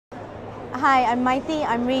Hi, I'm Maithi.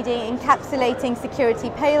 I'm reading Encapsulating Security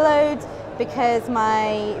Payload because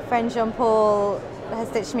my friend Jean-Paul has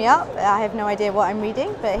stitched me up. I have no idea what I'm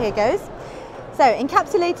reading, but here goes. So,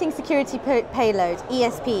 Encapsulating Security Payload,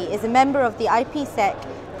 ESP, is a member of the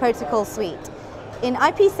IPsec protocol suite. In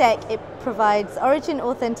IPsec, it provides origin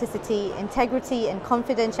authenticity, integrity, and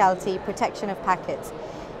confidentiality protection of packets.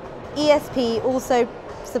 ESP also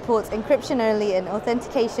supports encryption-only and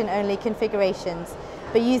authentication-only configurations,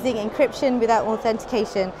 but using encryption without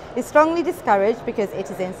authentication is strongly discouraged because it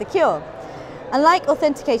is insecure. Unlike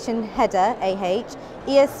authentication header, AH,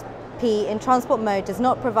 ESP in transport mode does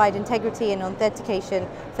not provide integrity and authentication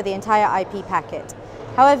for the entire IP packet.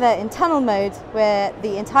 However, in tunnel mode, where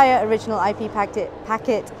the entire original IP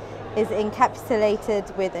packet is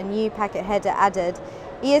encapsulated with a new packet header added,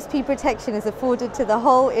 ESP protection is afforded to the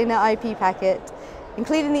whole inner IP packet,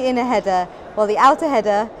 including the inner header, while the outer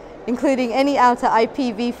header, including any outer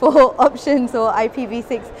IPv4 options or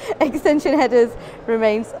IPv6 extension headers,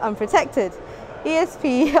 remains unprotected.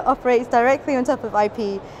 ESP operates directly on top of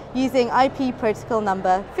IP using IP protocol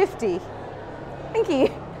number 50. Thank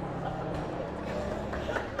you.